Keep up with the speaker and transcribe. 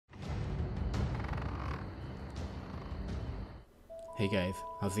Hey guys,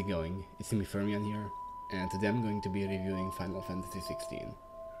 how's it going? It's me Fermion here, and today I'm going to be reviewing Final Fantasy XVI.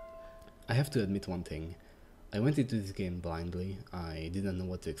 I have to admit one thing, I went into this game blindly, I didn't know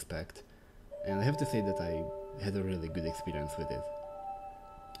what to expect, and I have to say that I had a really good experience with it.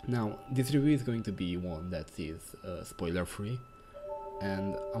 Now, this review is going to be one that is spoiler free,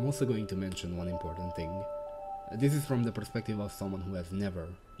 and I'm also going to mention one important thing. This is from the perspective of someone who has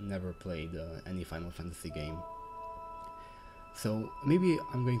never played any Final Fantasy game. So maybe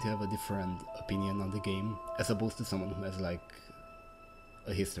I'm going to have a different opinion on the game as opposed to someone who has like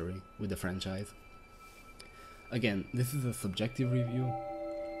a history with the franchise. Again, this is a subjective review.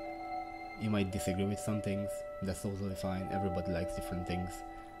 You might disagree with some things, that's totally fine, everybody likes different things,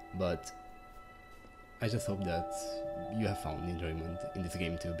 but I just hope that you have found enjoyment in this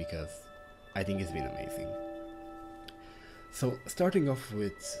game too, because I think it's been amazing. So starting off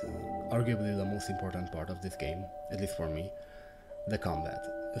with arguably the most important part of this game, at least for me, the combat.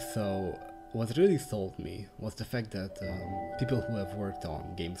 So what really sold me was the fact that people who have worked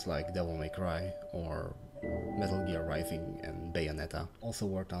on games like Devil May Cry or Metal Gear Rising and Bayonetta also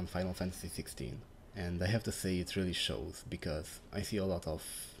worked on Final Fantasy XVI, and I have to say it really shows, because I see a lot of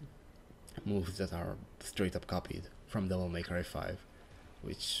moves that are straight up copied from Devil May Cry 5,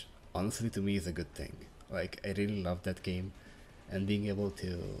 which honestly to me is a good thing. Like, I really love that game, and being able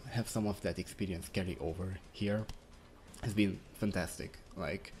to have some of that experience carry over here has been fantastic.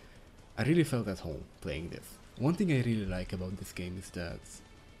 Like, I really felt at home playing this. One thing I really like about this game is that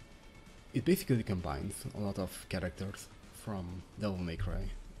it basically combines a lot of characters from Devil May Cry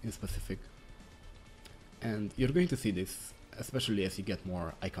in specific. And you're going to see this, especially as you get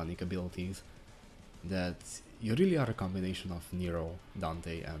more iconic abilities, that you really are a combination of Nero,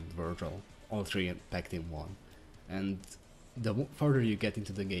 Dante and Virgil, all three packed in one. And the further you get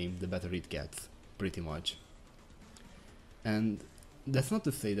into the game, the better it gets, pretty much. And that's not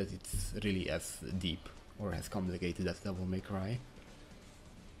to say that it's really as deep or as complicated as Devil May Cry.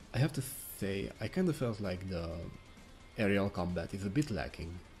 I have to say, I kind of felt like the aerial combat is a bit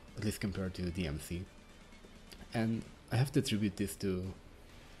lacking, at least compared to DMC. And I have to attribute this to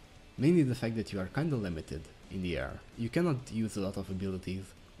mainly the fact that you are kind of limited in the air. You cannot use a lot of abilities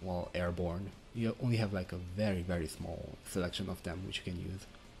while airborne. You only have like a very small selection of them which you can use.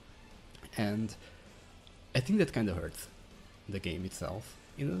 And I think that kind of hurts the game itself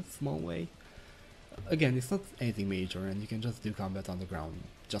in a small way. Again, it's not anything major and you can just do combat on the ground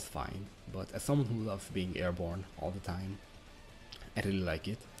just fine, but as someone who loves being airborne all the time, I really like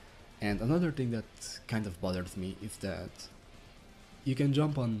it. And another thing that kind of bothers me is that you can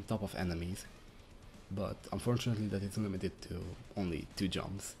jump on top of enemies, but unfortunately that is limited to only 2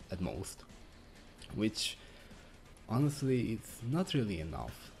 jumps at most, which honestly is not really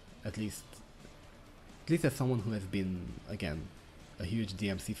enough, at least as someone who has been, again, a huge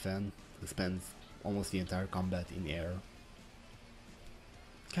DMC fan, who spends almost the entire combat in air.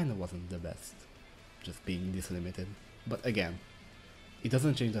 Kinda wasn't the best, just being this limited. But again, it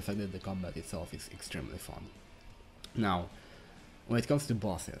doesn't change the fact that the combat itself is extremely fun. Now, when it comes to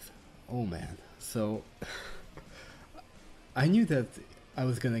bosses, oh man, so I knew that I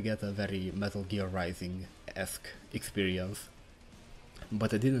was gonna get a very Metal Gear Rising-esque experience,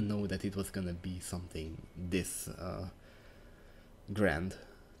 but I didn't know that it was gonna be something this grand,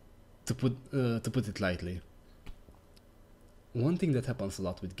 to put it lightly. One thing that happens a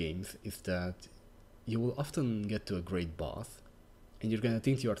lot with games is that you will often get to a great boss, and you're gonna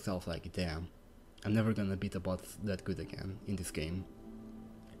think to yourself like, damn, I'm never gonna beat a boss that good again in this game.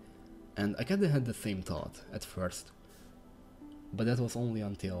 And I kinda had the same thought at first, but that was only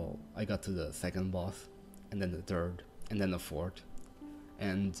until I got to the second boss, and then the third, and then the fourth.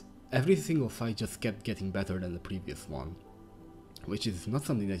 And every single fight just kept getting better than the previous one, which is not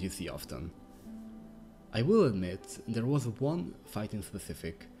something that you see often. I will admit, there was one fight in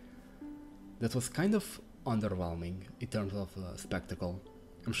specific that was kind of underwhelming in terms of spectacle.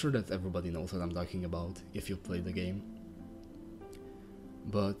 I'm sure that everybody knows what I'm talking about if you play the game.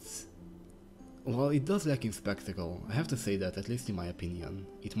 But while it does lack in spectacle, I have to say that, at least in my opinion,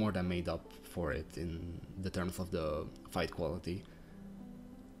 it more than made up for it in the terms of the fight quality.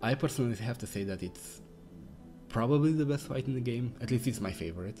 I personally have to say that it's probably the best fight in the game, at least it's my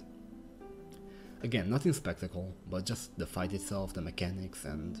favorite. Again, not in spectacle, but just the fight itself, the mechanics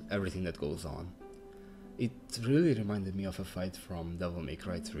and everything that goes on. It really reminded me of a fight from Devil May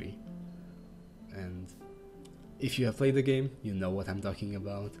Cry 3. And if you have played the game, you know what I'm talking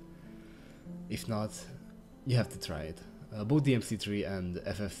about. If not, you have to try it. Both DMC3 and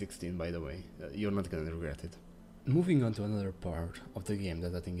FF16, by the way, you're not gonna regret it. Moving on to another part of the game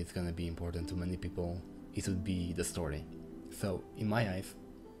that I think is gonna be important to many people, it would be the story. So, in my eyes,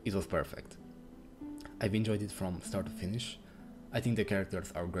 it was perfect. I've enjoyed it from start to finish. I think the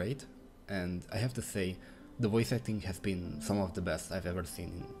characters are great, and I have to say, the voice acting has been some of the best I've ever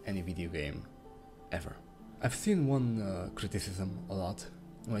seen in any video game, ever. I've seen one criticism a lot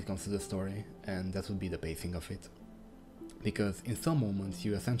when it comes to the story, and that would be the pacing of it. Because in some moments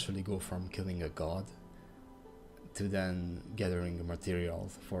you essentially go from killing a god to then gathering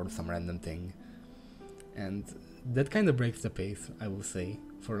materials for some random thing, and that kind of breaks the pace, I will say,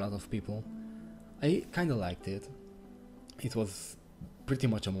 for a lot of people. I kind of liked it. It was pretty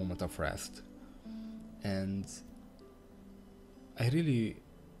much a moment of rest, and I really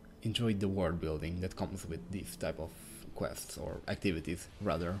enjoyed the world building that comes with these type of quests, or activities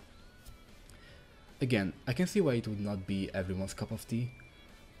rather. Again, I can see why it would not be everyone's cup of tea,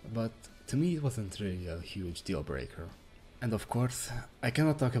 but to me it wasn't really a huge deal breaker. And of course, I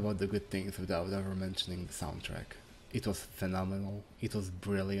cannot talk about the good things without ever mentioning the soundtrack. It was phenomenal, it was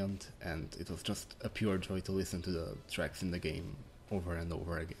brilliant, and it was just a pure joy to listen to the tracks in the game over and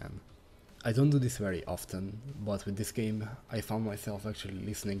over again. I don't do this very often, but with this game I found myself actually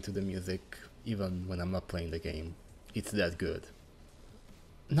listening to the music even when I'm not playing the game. It's that good.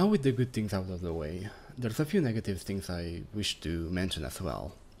 Now with the good things out of the way, there's a few negative things I wish to mention as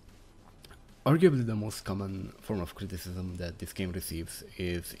well. Arguably the most common form of criticism that this game receives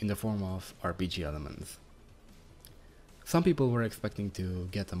is in the form of RPG elements. Some people were expecting to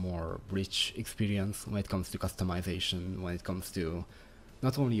get a more rich experience when it comes to customization, when it comes to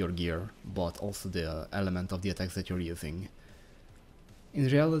not only your gear, but also the element of the attacks that you're using. In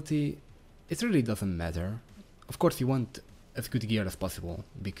reality, it really doesn't matter. Of course you want as good gear as possible,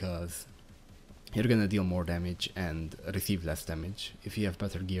 because you're gonna deal more damage and receive less damage if you have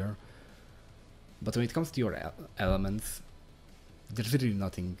better gear. But when it comes to your elements, there's really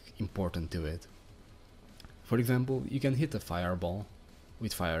nothing important to it. For example, you can hit a fireball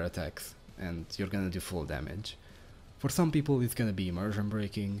with fire attacks and you're gonna do full damage. For some people it's gonna be immersion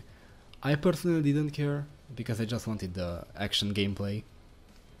breaking. I personally didn't care, because I just wanted the action gameplay,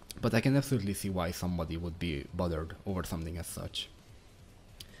 but I can absolutely see why somebody would be bothered over something as such.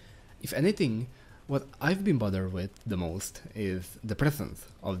 If anything, what I've been bothered with the most is the presence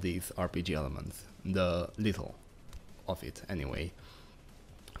of these RPG elements, the little of it anyway.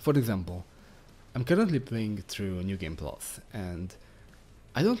 For example, I'm currently playing through New Game Plus, and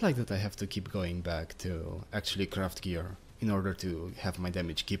I don't like that I have to keep going back to actually craft gear in order to have my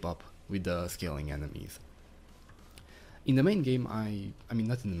damage keep up with the scaling enemies. In the main game, I mean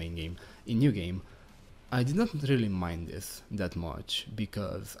not in the main game, in New Game, I did not really mind this that much,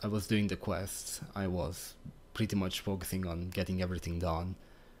 because I was doing the quests, I was pretty much focusing on getting everything done,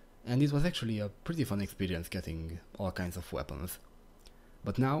 and it was actually a pretty fun experience getting all kinds of weapons.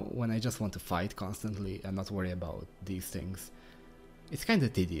 But now, when I just want to fight constantly and not worry about these things, it's kinda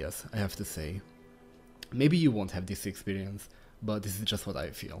tedious, I have to say. Maybe you won't have this experience, but this is just what I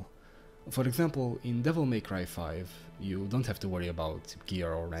feel. For example, in Devil May Cry 5, you don't have to worry about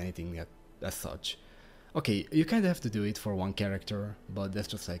gear or anything as such. Okay, you kinda have to do it for one character, but that's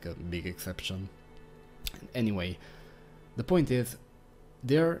just like a big exception. Anyway, the point is,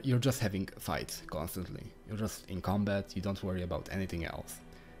 there you're just having fights constantly. You're just in combat, you don't worry about anything else.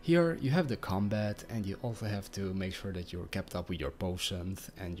 Here you have the combat, and you also have to make sure that you're kept up with your potions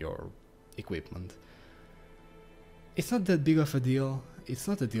and your equipment. It's not that big of a deal, it's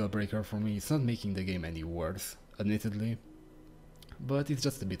not a deal breaker for me, it's not making the game any worse, admittedly, but it's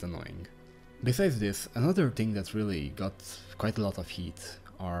just a bit annoying. Besides this, another thing that really got quite a lot of heat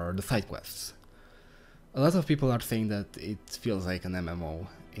are the side quests. A lot of people are saying that it feels like an MMO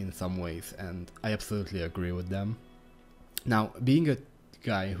in some ways, and I absolutely agree with them. Now, being a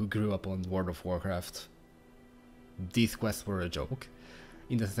guy who grew up on World of Warcraft, these quests were a joke,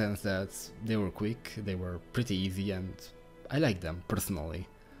 in the sense that they were quick, they were pretty easy, and I liked them, personally.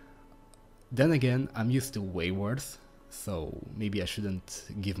 Then again, I'm used to way worse, so maybe I shouldn't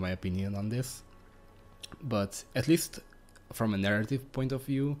give my opinion on this. But at least from a narrative point of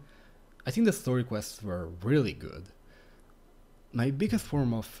view, I think the story quests were really good. My biggest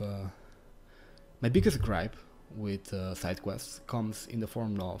gripe with side quests comes in the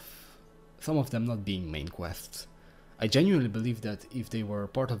form of some of them not being main quests. I genuinely believe that if they were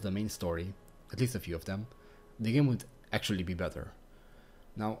part of the main story, at least a few of them, the game would actually be better.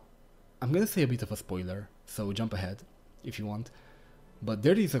 Now, I'm gonna say a bit of a spoiler, so jump ahead if you want, but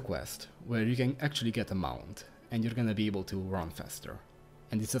there is a quest where you can actually get a mount and you're gonna be able to run faster.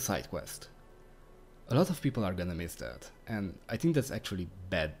 And it's a side quest. A lot of people are gonna miss that, and I think that's actually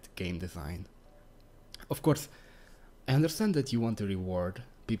bad game design. Of course, I understand that you want to reward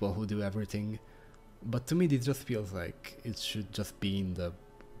people who do everything, but to me this just feels like it should just be in the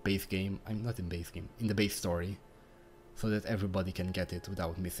base game. I'm not in base game, in the base story, so that everybody can get it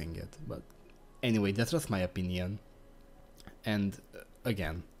without missing it. But anyway, that's just my opinion. And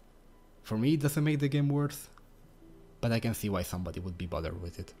again, for me it doesn't make the game worse, but I can see why somebody would be bothered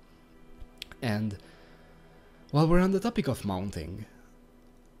with it. And while we're on the topic of mounting,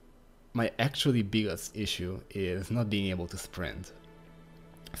 my actually biggest issue is not being able to sprint.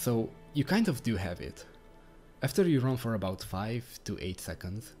 So you kind of do have it. After you run for about 5 to 8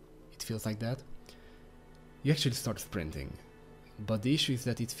 seconds, it feels like that, you actually start sprinting. But the issue is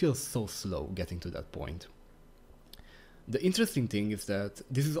that it feels so slow getting to that point. The interesting thing is that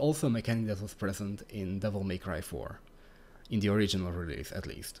this is also a mechanic that was present in Devil May Cry 4, in the original release at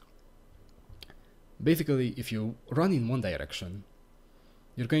least. Basically, if you run in one direction,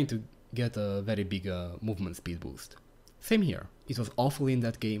 you're going to get a very big movement speed boost. Same here, it was awful in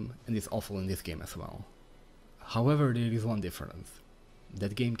that game and it's awful in this game as well. However, there is one difference.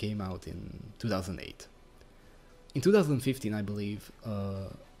 That game came out in 2008. In 2015, I believe, a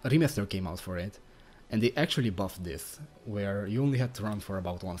remaster came out for it, and they actually buffed this, where you only had to run for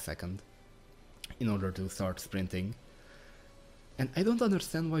about 1 second in order to start sprinting. And I don't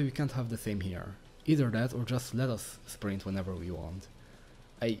understand why we can't have the same here. Either that or just let us sprint whenever we want.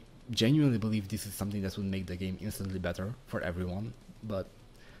 I genuinely believe this is something that would make the game instantly better for everyone, but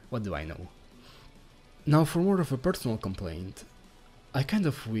what do I know? Now for more of a personal complaint, I kind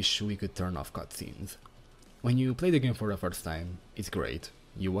of wish we could turn off cutscenes. When you play the game for the first time, it's great.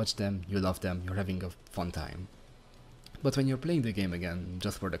 You watch them, you love them, you're having a fun time. But when you're playing the game again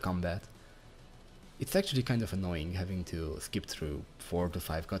just for the combat, it's actually kind of annoying having to skip through 4 to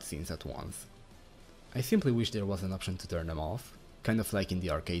 5 cutscenes at once. I simply wish there was an option to turn them off, kind of like in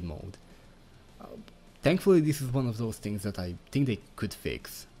the arcade mode. Thankfully this is one of those things that I think they could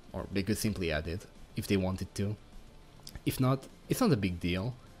fix, or they could simply add it, if they wanted to. If not, it's not a big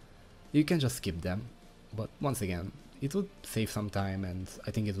deal. You can just skip them, but once again, it would save some time and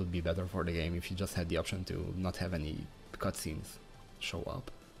I think it would be better for the game if you just had the option to not have any cutscenes show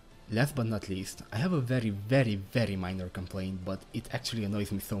up. Last but not least, I have a very minor complaint, but it actually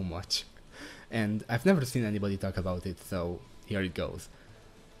annoys me so much. And I've never seen anybody talk about it, so here it goes.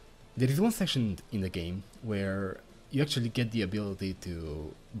 There is one section in the game where you actually get the ability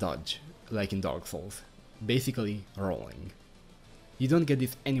to dodge, like in Dark Souls, basically rolling. You don't get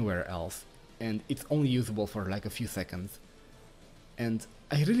this anywhere else, and it's only usable for like a few seconds. And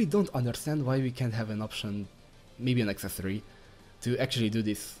I really don't understand why we can't have an option, maybe an accessory, to actually do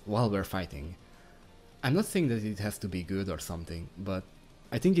this while we're fighting. I'm not saying that it has to be good or something, but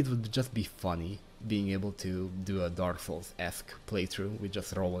I think it would just be funny being able to do a Dark Souls-esque playthrough with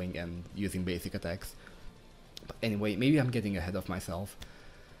just rolling and using basic attacks. But anyway, maybe I'm getting ahead of myself.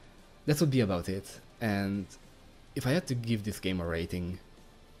 That would be about it, and if I had to give this game a rating,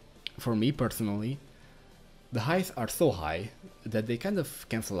 for me personally, the highs are so high that they kind of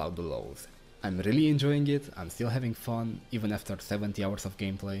cancel out the lows. I'm really enjoying it, I'm still having fun, even after 70 hours of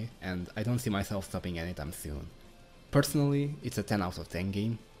gameplay, and I don't see myself stopping anytime soon. Personally, it's a 10 out of 10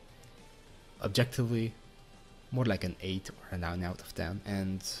 game. Objectively, more like an 8 or a 9 out of 10,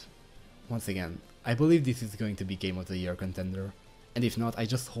 and once again, I believe this is going to be Game of the Year contender, and if not, I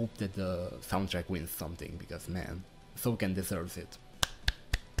just hope that the soundtrack wins something, because man, Soken deserves it.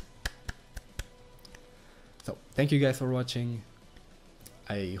 So, thank you guys for watching,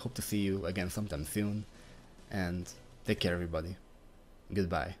 I hope to see you again sometime soon, and take care everybody.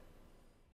 Goodbye.